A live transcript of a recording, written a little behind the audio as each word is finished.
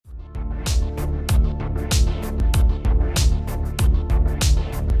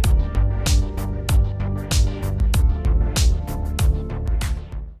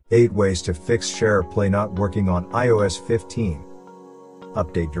8 ways to fix SharePlay not working on iOS 15.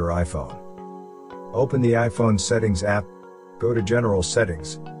 Update your iPhone. Open the iPhone Settings app, go to General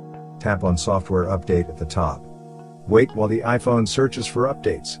Settings. Tap on Software Update at the top. Wait while the iPhone searches for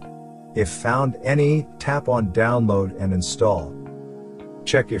updates. If found any, tap on Download and Install.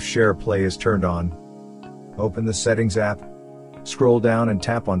 Check if SharePlay is turned on. Open the Settings app. Scroll down and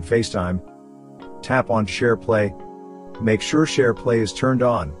tap on FaceTime. Tap on SharePlay. Make sure SharePlay is turned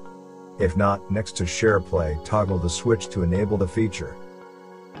on. If not, next to SharePlay, toggle the switch to enable the feature.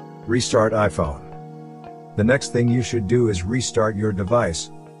 Restart iPhone. The next thing you should do is restart your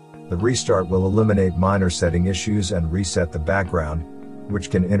device. The restart will eliminate minor setting issues and reset the background, which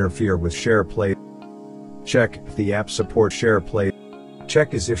can interfere with SharePlay. Check if the app supports SharePlay.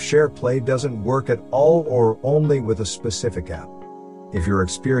 Check as if SharePlay doesn't work at all or only with a specific app. If you're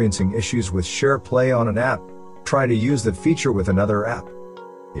experiencing issues with SharePlay on an app, try to use the feature with another app.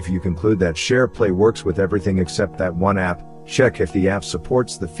 If you conclude that SharePlay works with everything except that one app, check if the app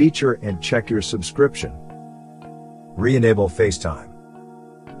supports the feature and check your subscription. Reenable FaceTime.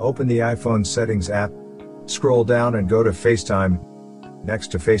 Open the iPhone Settings app, scroll down and go to FaceTime. Next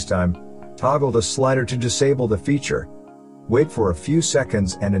to FaceTime, toggle the slider to disable the feature. Wait for a few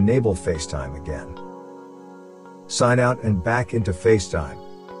seconds and enable FaceTime again. Sign out and back into FaceTime.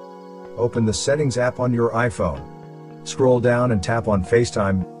 Open the Settings app on your iPhone. Scroll down and tap on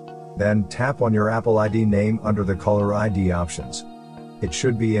FaceTime. Then tap on your Apple ID name under the Caller ID options. It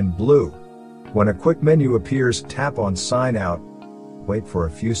should be in blue. When a quick menu appears, tap on Sign Out. Wait for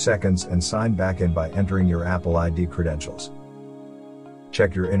a few seconds and sign back in by entering your Apple ID credentials.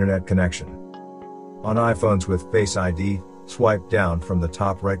 Check your internet connection. On iPhones with Face ID, swipe down from the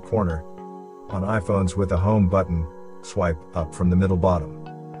top right corner. On iPhones with a home button, swipe up from the middle bottom.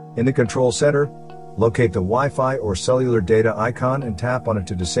 In the control center, locate the Wi-Fi or cellular data icon and tap on it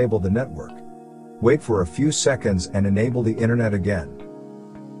to disable the network. Wait for a few seconds and enable the internet again.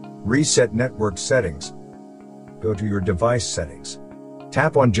 Reset network settings. Go to your device settings.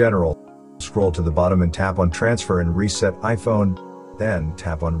 Tap on General, scroll to the bottom and tap on Transfer and Reset iPhone, then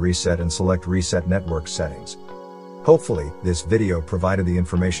tap on Reset and select Reset Network Settings. Hopefully, this video provided the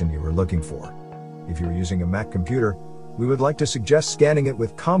information you were looking for. If you're using a Mac computer, we would like to suggest scanning it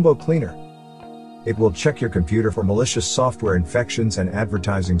with Combo Cleaner. It will check your computer for malicious software infections and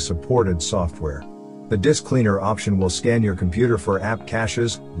advertising supported software. The Disk Cleaner option will scan your computer for app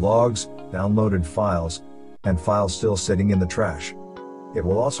caches, logs, downloaded files, and files still sitting in the trash. It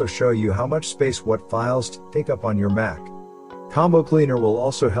will also show you how much space what files take up on your Mac. Combo Cleaner will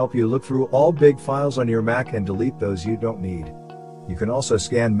also help you look through all big files on your Mac and delete those you don't need. You can also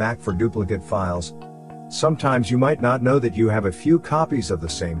scan Mac for duplicate files. Sometimes you might not know that you have a few copies of the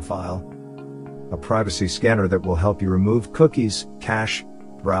same file. A privacy scanner that will help you remove cookies, cache,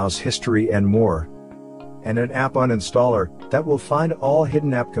 browse history and more. And an app uninstaller that will find all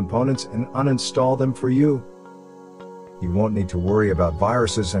hidden app components and uninstall them for you. You won't need to worry about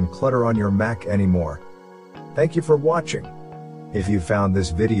viruses and clutter on your Mac anymore. Thank you for watching. If you found this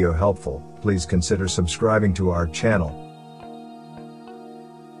video helpful, please consider subscribing to our channel.